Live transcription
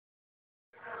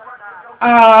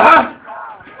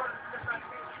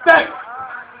Stackz.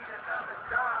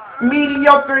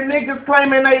 Mediocre niggas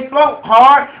claiming they float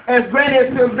hard. As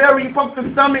granted to very folks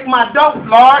to stomach my dope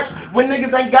large. When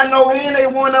niggas ain't got no hand, they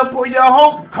wanna pull your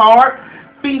hope card.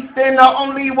 Feasting the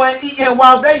only one eating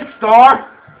while they starve.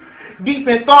 Deep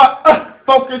in thought,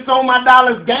 focus on my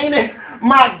dollars gaining.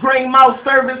 My green mouth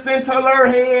service until her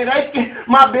head aching.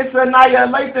 My bitch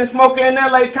annihilation, smoking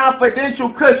LA confidential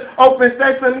kush. Open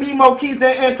sesame, more keys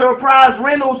and enterprise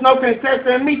rentals, no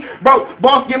contesting me. Bro,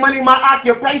 boss get money, my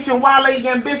occupation. While they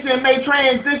ambition made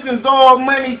transitions, all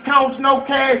money counts, no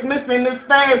cash missing. This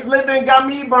fast living got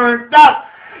me burned out.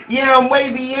 Yeah, I'm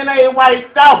wavy and they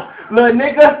wiped out. Little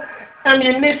nigga,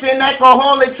 ammunition,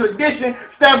 alcoholic tradition.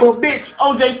 Stab a bitch,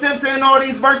 OJ Simpson, all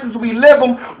these verses, we live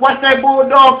them. Watch that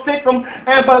bulldog sick them,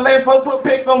 and Vallejo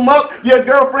pick them up. Your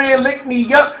girlfriend lick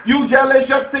me up, you jealous,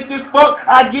 you're sick as fuck.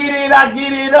 I get it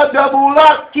up, double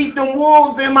up. Keep them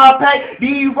wolves in my pack.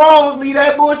 These rolls, leave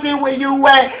that bullshit where you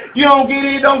at. You don't get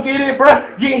it,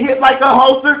 bruh. Get hit like a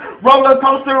holster, roller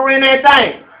coaster in that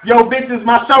thing. Yo, bitch is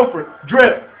my chauffeur,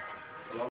 drip.